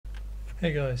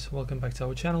Hey guys, welcome back to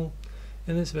our channel.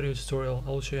 In this video tutorial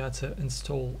I will show you how to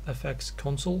install FX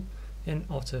Console in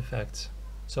After Effects.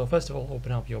 So first of all,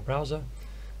 open up your browser,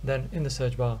 then in the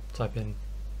search bar type in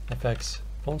FX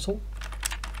Console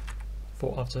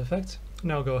for After Effects.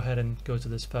 Now go ahead and go to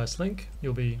this first link.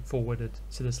 You'll be forwarded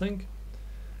to this link.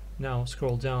 Now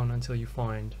scroll down until you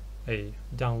find a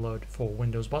download for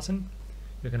Windows button.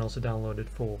 You can also download it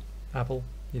for Apple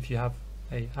if you have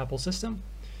an Apple system.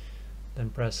 Then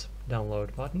press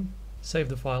download button. Save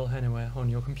the file anywhere on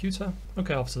your computer.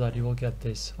 Okay, after that you will get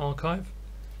this archive.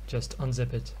 Just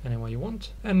unzip it anywhere you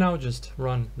want. And now just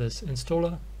run this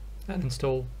installer and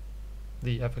install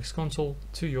the FX Console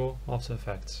to your After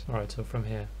Effects. Alright, so from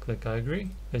here click I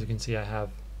agree. As you can see, I have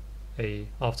a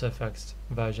After Effects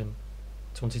version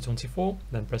 2024.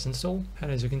 Then press install.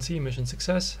 And as you can see, mission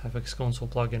success. FX Console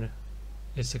plugin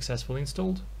is successfully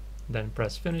installed. Then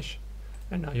press finish.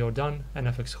 And now you're done, and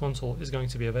FX Console is going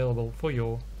to be available for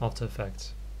your After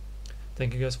Effects.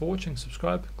 Thank you guys for watching.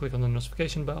 Subscribe, click on the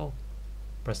notification bell,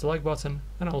 press the like button,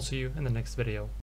 and I'll see you in the next video.